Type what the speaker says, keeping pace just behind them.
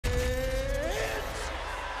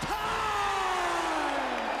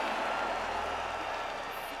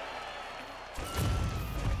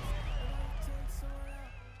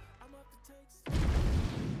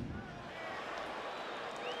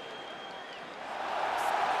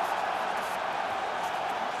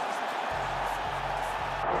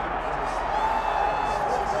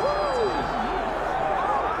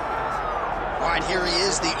right, here he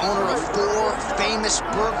is, the owner of 4 famous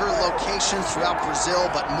burger locations throughout Brazil,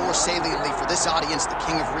 but more saliently for this audience, the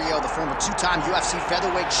King of Rio, the former 2-time UFC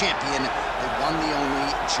featherweight champion, the one, the only,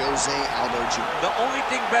 Jose Aldo Jr. The only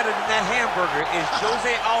thing better than that hamburger is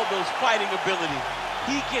Jose Aldo's fighting ability.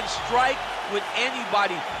 He can strike with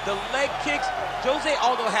anybody. The leg kicks, Jose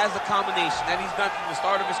Aldo has a combination that he's done from the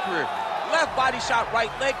start of his career. Left body shot, right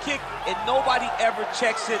leg kick, and nobody ever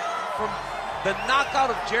checks it. From the knockout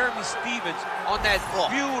of Jeremy Stevens on that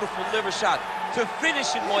beautiful liver shot to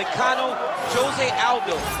finish in Moicano, Jose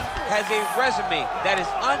Aldo has a resume that is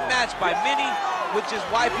unmatched by many, which is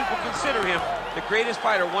why people consider him the greatest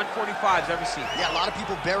fighter 145's ever seen. Yeah, a lot of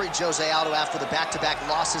people buried Jose Aldo after the back-to-back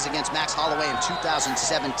losses against Max Holloway in 2017.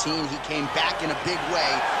 He came back in a big way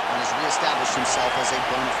and has reestablished himself as a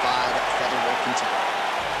bona fide featherweight contender.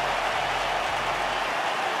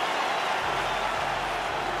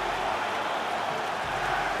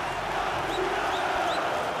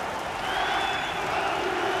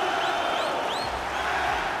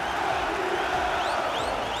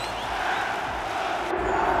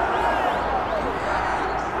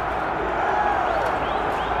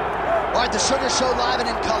 All right, the Sugar Show live and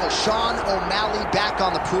in color. Sean O'Malley back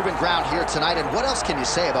on the proven ground here tonight. And what else can you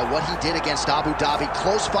say about what he did against Abu Dhabi?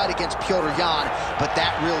 Close fight against Petr Yan, but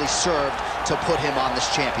that really served to put him on this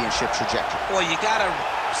championship trajectory. Well, you got to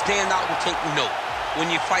stand out and take note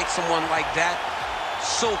when you fight someone like that.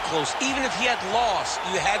 So close. Even if he had lost,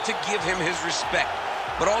 you had to give him his respect.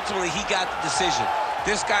 But ultimately, he got the decision.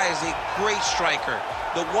 This guy is a great striker.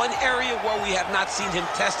 The one area where we have not seen him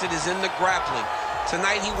tested is in the grappling.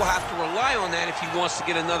 Tonight, he will have to rely on that if he wants to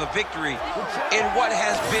get another victory in what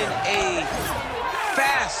has been a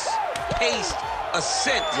fast-paced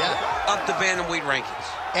ascent up the bantamweight rankings.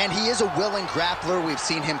 And he is a willing grappler. We've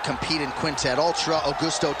seen him compete in Quintet Ultra.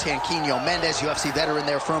 Augusto Tanquinho Mendes, UFC veteran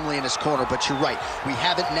there firmly in his corner. But you're right, we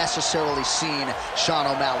haven't necessarily seen Sean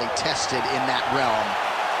O'Malley tested in that realm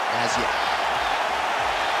as yet.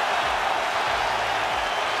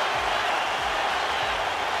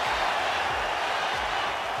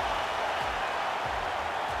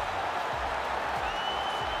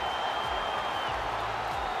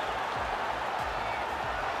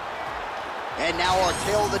 And now our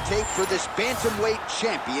tail of the tape for this Bantamweight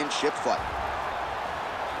Championship fight.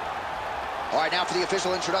 All right, now for the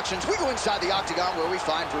official introductions, we go inside the octagon where we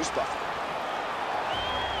find Bruce Buffer.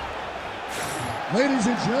 Ladies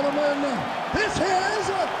and gentlemen, this is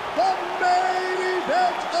the main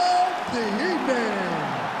event of the evening.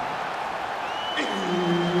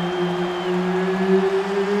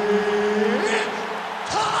 It's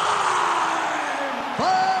time!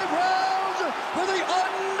 5 rounds for the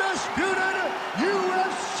undisputed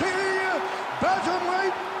UFC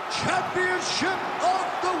Bantamweight Championship of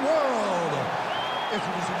the world.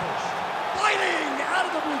 Introducing first, fighting out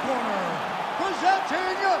of the blue corner,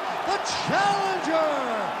 presenting the challenger,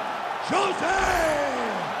 Jose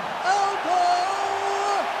Aldo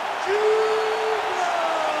Jr.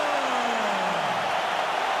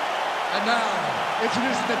 And now,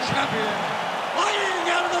 introducing the champion, fighting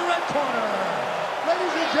out of the red corner,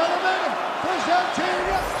 ladies and gentlemen, presenting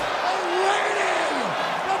a reigning,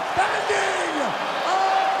 defending,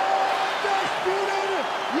 undisputed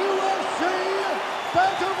UFC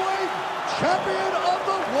Bantamweight Champion of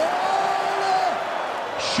the World,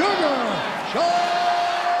 Sugar Sean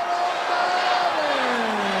O'Malley.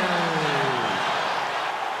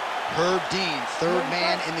 Herb Dean, third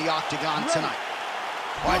man in the octagon tonight.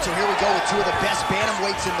 All right, so here we go with 2 of the best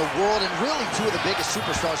bantamweights in the world and really 2 of the biggest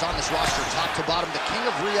superstars on this roster, top to bottom. The King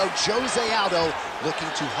of Rio, Jose Aldo, looking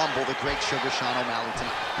to humble the great Sugar Sean O'Malley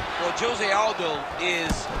tonight. Well, Jose Aldo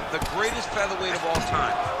is the greatest featherweight of all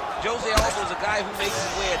time. Jose Aldo is a guy who makes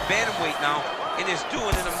his way at bantamweight now and is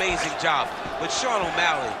doing an amazing job. But Sean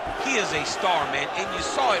O'Malley, he is a star, man, and you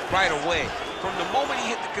saw it right away. From the moment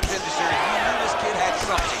he hit the Contender Series, you knew this kid had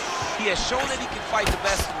something. He has shown that he can fight the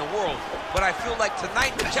best in the world, but I feel like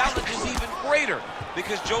tonight the challenge is even greater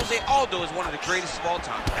because Jose Aldo is one of the greatest of all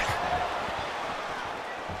time.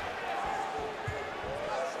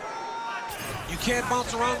 You can't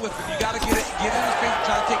bounce around with him. You got to get in his face and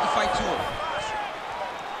try to take the fight to him.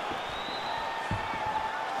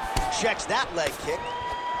 Checks that leg kick.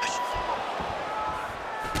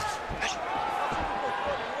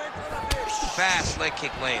 Fast leg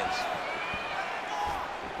kick lands.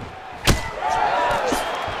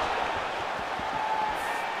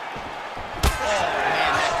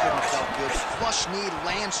 Flush knee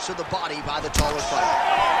lands to the body by the taller fighter.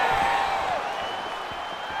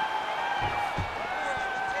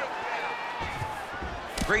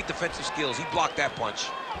 Great defensive skills. He blocked that punch.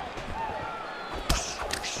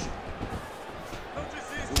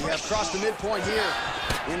 We have crossed the midpoint here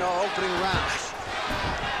in our opening rounds.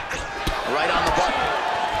 Right on the button.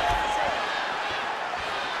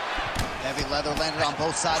 Heavy leather landed on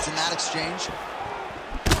both sides in that exchange.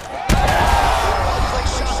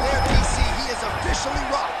 Well-placed shot there, DC. He is officially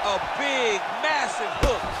rocked. A big, massive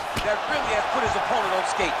hook that really has put his opponent on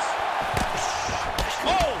skates.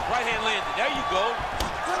 Oh, right hand landed. There you go.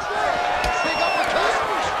 Big uppercut.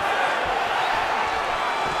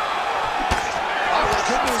 Well, the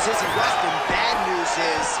good news is he rested. Bad news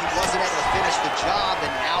is he wasn't able to finish the job,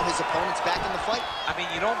 and now his opponent's back in the fight. I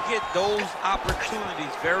mean, you don't get those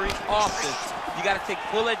opportunities very often. You got to take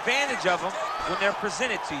full advantage of them when they're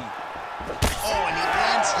presented to you. Oh, and he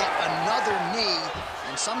lands yet another knee,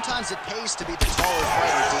 and sometimes it pays to be the taller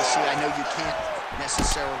fighter, DC. I know you can't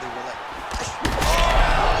necessarily relate.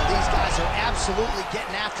 Oh, these guys are absolutely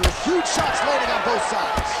getting after it. Huge shots landing on both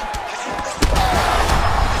sides.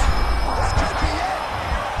 This could be it.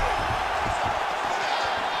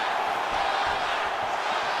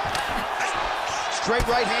 Straight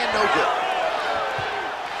right hand, no good.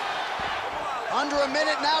 Under a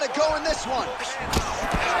minute now to go in this one.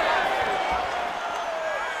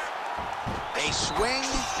 A swing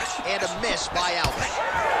and a miss by Aldo.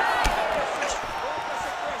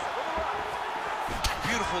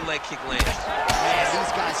 Beautiful leg kick lands. Man,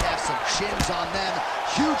 these guys have some chins on them.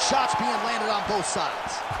 Huge shots being landed on both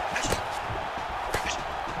sides.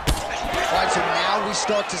 All right, so now we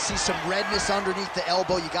start to see some redness underneath the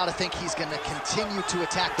elbow. You got to think he's going to continue to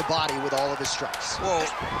attack the body with all of his strikes. Well,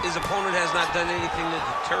 his opponent has not done anything to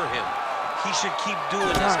deter him. He should keep doing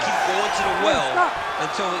this, keep going to the well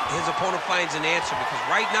until his opponent finds an answer, because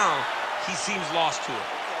right now, he seems lost to it.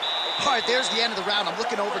 All right, there's the end of the round. I'm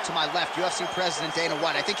looking over to my left, UFC President Dana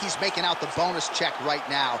White. I think he's making out the bonus check right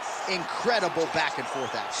now. Incredible back and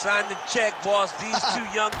forth action. Sign the check, boss. These two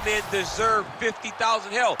young men deserve $50,000.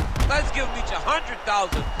 Hell, let's give them each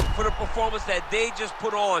 $100,000 for the performance that they just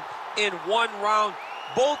put on in one round.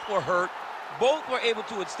 Both were hurt. Both were able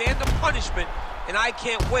to withstand the punishment, and I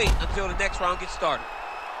can't wait until the next round gets started.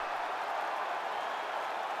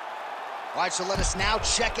 All right, so let us now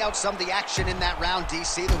check out some of the action in that round,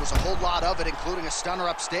 DC. There was a whole lot of it, including a stunner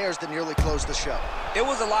upstairs that nearly closed the show. It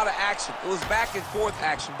was a lot of action. It was back and forth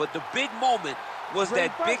action, but the big moment was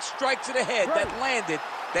that big strike to the head that landed,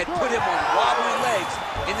 that put him on wobbly legs,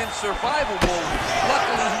 and in survival mode,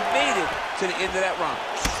 luckily he made it to the end of that round.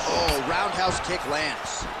 Oh, roundhouse kick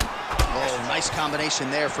lands. Oh, nice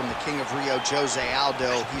combination there from the King of Rio, Jose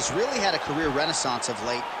Aldo. He's really had a career renaissance of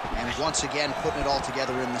late, and once again putting it all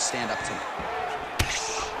together in the stand-up tonight.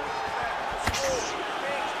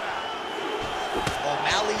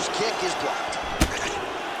 O'Malley's kick is blocked.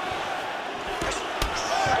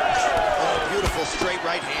 Oh, beautiful straight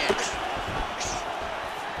right hand.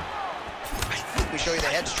 Let me show you the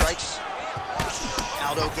head strikes.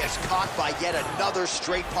 Aldo gets caught by yet another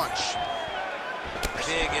straight punch.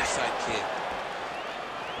 Big inside kick.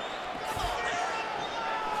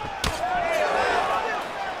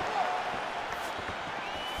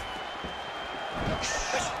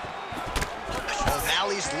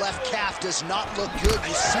 O'Malley's left calf does not look good.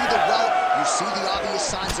 You see the welt, you see the obvious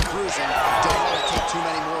signs of bruising. Don't want to take too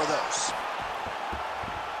many more of those.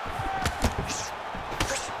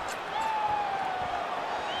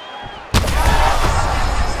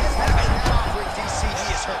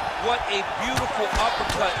 What a beautiful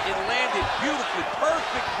uppercut. It landed beautifully.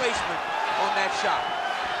 Perfect placement on that shot.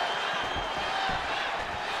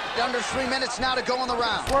 Under 3 minutes now to go in the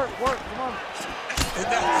round. Work, come on. And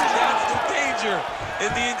that's the danger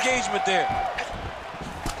in the engagement there.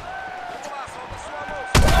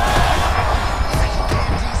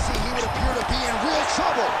 DC, he would appear to be in real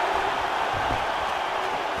trouble.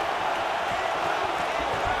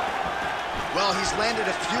 Well, he's landed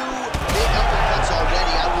a few big uppercuts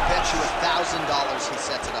already. I will bet you $1,000 he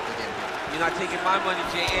sets it up again here. You're not taking my money,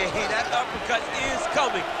 Jay. Hey, that uppercut is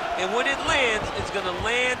coming. And when it lands, it's going to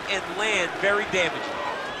land and land very damaging.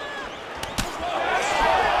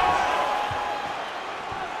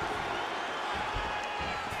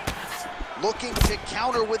 Looking to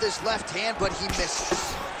counter with his left hand, but he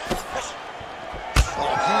misses. Oh,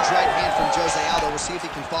 huge right hand from Jose Aldo. We'll see if he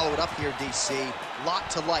can follow it up here, DC. Lot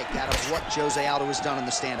to like out of what Jose Aldo has done in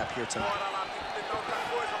the stand-up here tonight.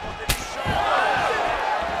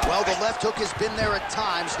 Well, the left hook has been there at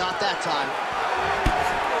times, not that time.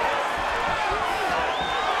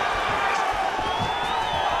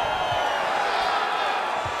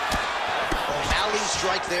 O'Malley's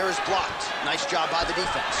strike there is blocked. Nice job by the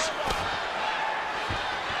defense.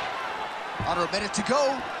 Under a minute to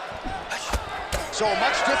go. So a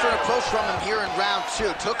much different approach from him here in round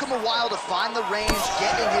 2. Took him a while to find the range,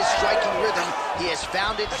 get in his striking rhythm. He has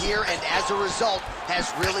found it here, and as a result,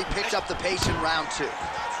 has really picked up the pace in round 2.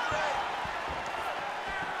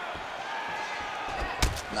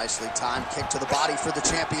 Nicely timed kick to the body for the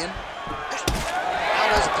champion.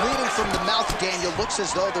 Aldo's bleeding from the mouth, Daniel. Looks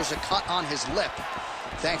as though there's a cut on his lip.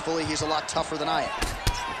 Thankfully, he's a lot tougher than I am.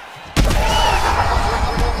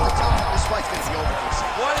 This fight's gonna be over, DC.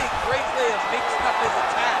 What a great way of mixing up his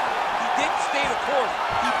attack. He didn't stay the course.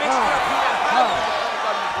 He mixed it up. He got high when he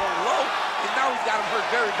thought he was going low, and now he's got him hurt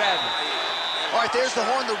very badly. All right, there's the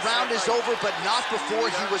horn. The round is over, but not before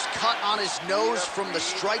he was cut on his nose from the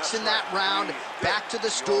strikes in that round. Back to the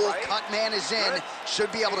stool. Cut man is in.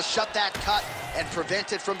 Should be able to shut that cut and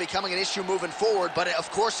prevent it from becoming an issue moving forward. But, of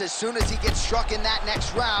course, as soon as he gets struck in that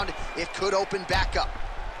next round, it could open back up.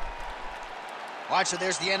 All right, so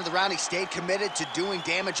there's the end of the round. He stayed committed to doing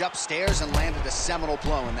damage upstairs and landed a seminal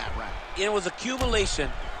blow in that round. It was accumulation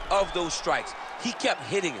of those strikes. He kept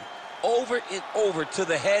hitting him over and over to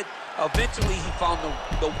the head. Eventually, he found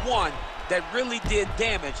the one that really did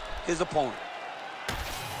damage his opponent.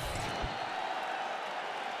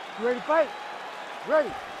 You ready to fight?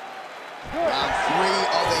 Ready. Good. Round 3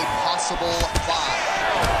 of a possible 5.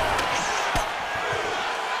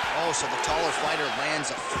 Oh, so the taller fighter lands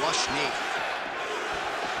a flush knee.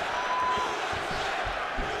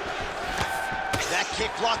 That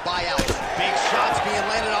kick blocked by Aldo. Big shots being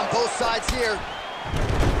landed on both sides here.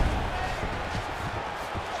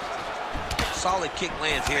 Solid kick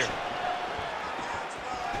lands here.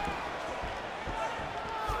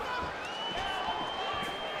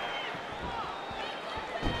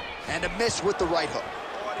 And a miss with the right hook.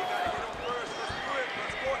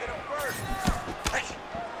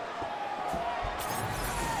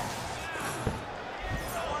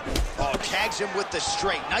 Oh, tags him with the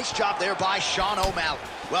straight. Nice job there by Sean O'Malley.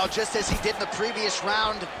 Well, just as he did in the previous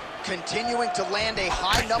round, continuing to land a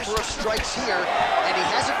high number of strikes here, and he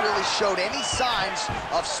hasn't really showed any signs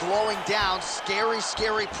of slowing down. Scary,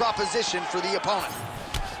 scary proposition for the opponent.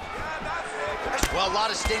 Well, a lot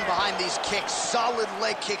of sting behind these kicks. Solid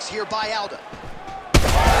leg kicks here by Aldo. Trying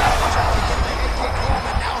to get the head kick home,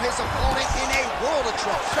 and now his opponent in a world of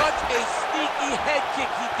trouble. Such a sneaky head kick.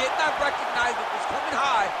 He did not recognize it was coming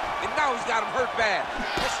high, and now he's got him hurt bad.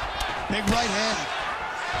 Big right hand.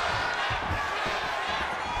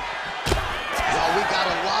 Well, we got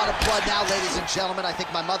a lot of blood now, ladies and gentlemen. I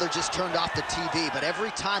think my mother just turned off the TV, but every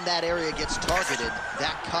time that area gets targeted,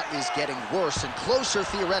 that cut is getting worse and closer,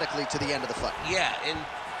 theoretically, to the end of the fight. Yeah, and,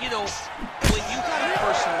 you know, when you got a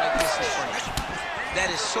person like this in front of you that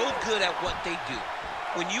is so good at what they do,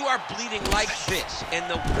 when you are bleeding like this and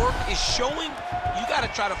the work is showing, you got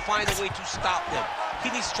to try to find a way to stop them. He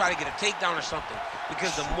needs to try to get a takedown or something,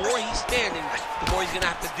 because the more he's standing, the more he's going to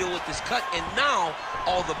have to deal with this cut, and now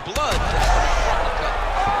all the blood that's coming from the cut.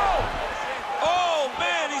 Oh,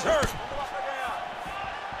 man, he's hurt.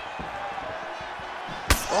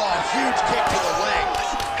 Oh, huge kick to the leg.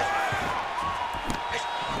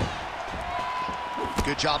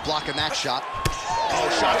 Good job blocking that shot. Oh,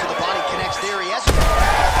 shot to the body connects there. He has.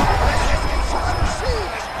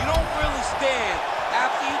 You don't really stand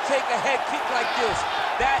after you take a head kick like this.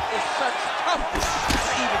 That is such toughness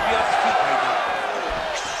to even be on his feet right now.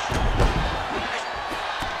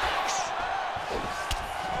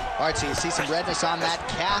 All right, so you see some redness on that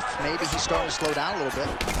calf. Maybe he's starting to slow down a little bit.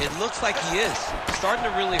 It looks like he is. Starting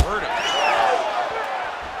to really hurt him.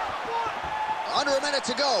 Under a minute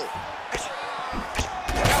to go.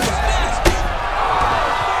 That was nasty.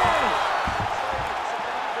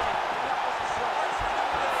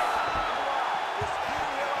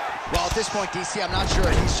 Well, at this point, DC, I'm not sure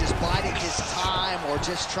if he's just biding his time or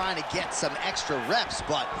just trying to get some extra reps,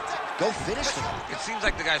 but go finish him. It seems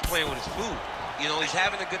like the guy's playing with his food. You know, he's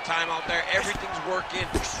having a good time out there. Everything's working.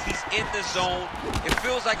 He's in the zone. It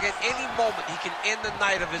feels like at any moment he can end the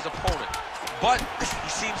night of his opponent. But he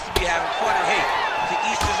seems to be having fun. And hey, to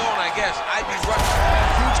each his own, I guess. I'd be rushing.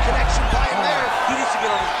 Huge connection by him there. He needs to get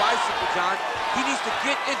on his bicycle, John. He needs to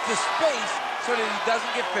get into space so that he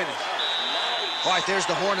doesn't get finished. All right, there's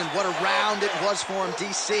the horn, and what a round it was for him,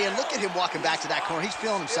 DC. And look at him walking back to that corner. He's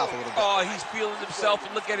feeling himself a little bit. Oh, he's feeling himself.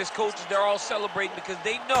 And look at his coaches. They're all celebrating because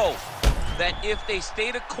they know that if they stay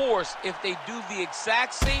the course, if they do the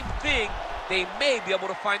exact same thing, they may be able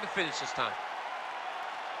to find the finish this time.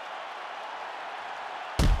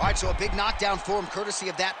 All right, so a big knockdown for him, courtesy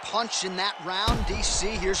of that punch in that round. DC,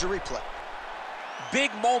 here's a replay.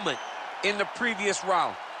 Big moment in the previous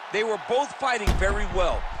round. They were both fighting very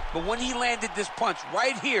well, but when he landed this punch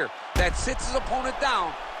right here that sits his opponent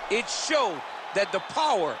down, it showed that the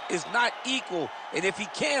power is not equal, and if he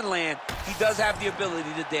can land, he does have the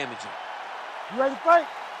ability to damage him. You ready to fight?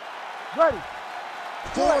 Ready.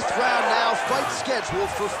 Fourth round now, fight scheduled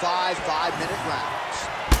for 5 5-minute rounds.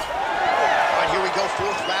 All right, here we go,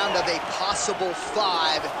 fourth round of a possible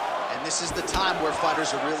 5. And this is the time where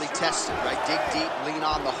fighters are really tested, right? Dig deep, lean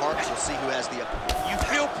on the hearts. You'll see who has the upper hand. You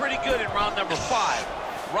feel pretty good in round number 5.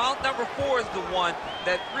 Round number 4 is the one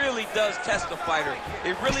that really does test the fighter.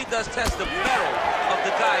 It really does test the mettle of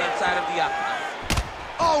the guy inside of the octagon.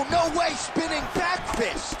 Oh, no way, spinning back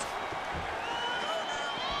fist.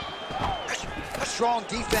 Strong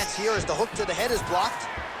defense here as the hook to the head is blocked.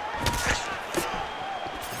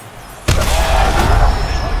 You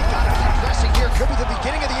gotta keep pressing here. Could be the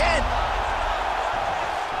beginning of the end.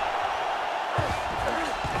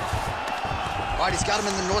 All right, he's got him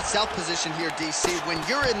in the north-south position here, DC. When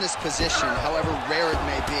you're in this position, however rare it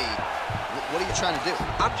may be, what are you trying to do?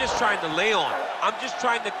 I'm just trying to lay on. I'm just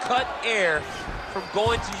trying to cut air from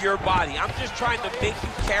going to your body. I'm just trying to make you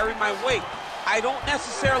carry my weight. I don't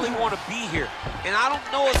necessarily want to be here. And I don't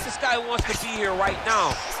know if this guy wants to be here right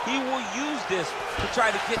now. He will use this to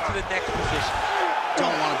try to get to the next position.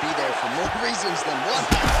 Don't want to be there for more reasons than one.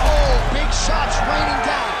 Oh, big shots raining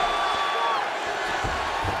down.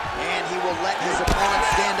 And he will let his opponent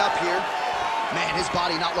stand up here. Man, his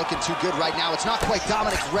body not looking too good right now. It's not quite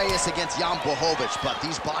Dominic Reyes against Jan Blachowicz, but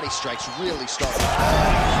these body strikes really start.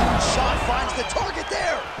 Huge shot finds the target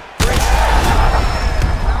there.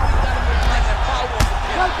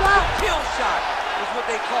 The kill shot is what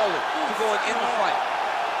they call it to go and end the fight.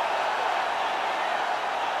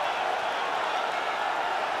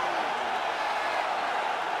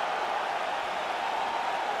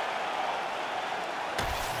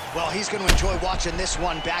 Well, he's going to enjoy watching this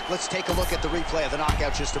one back. Let's take a look at the replay of the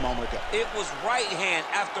knockout just a moment ago. It was right hand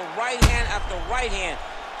after right hand after right hand.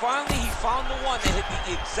 Finally, he found the one that hit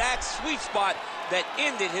the exact sweet spot that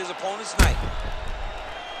ended his opponent's night.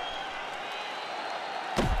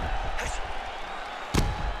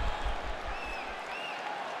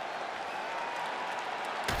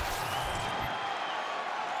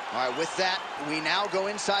 All right, with that, we now go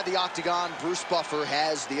inside the octagon. Bruce Buffer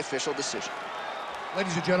has the official decision.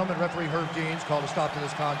 Ladies and gentlemen, referee Herb Deans called a stop to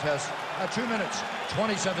this contest at 2 minutes,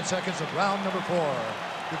 27 seconds of round number 4.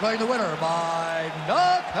 Declaring the winner by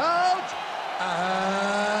knockout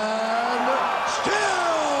and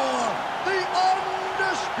still the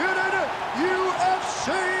undisputed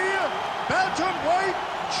UFC Bantamweight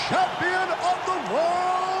Champion of the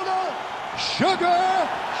World, Sugar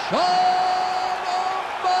Sean.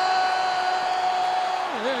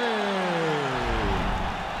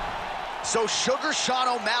 So Sugar Sean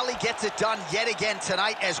O'Malley gets it done yet again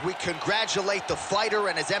tonight as we congratulate the fighter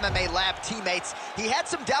and his MMA Lab teammates. He had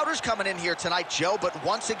some doubters coming in here tonight, Joe, but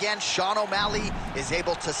once again, Sean O'Malley is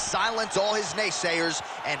able to silence all his naysayers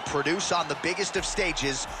and produce on the biggest of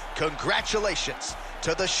stages. Congratulations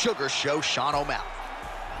to the Sugar Show, Sean O'Malley.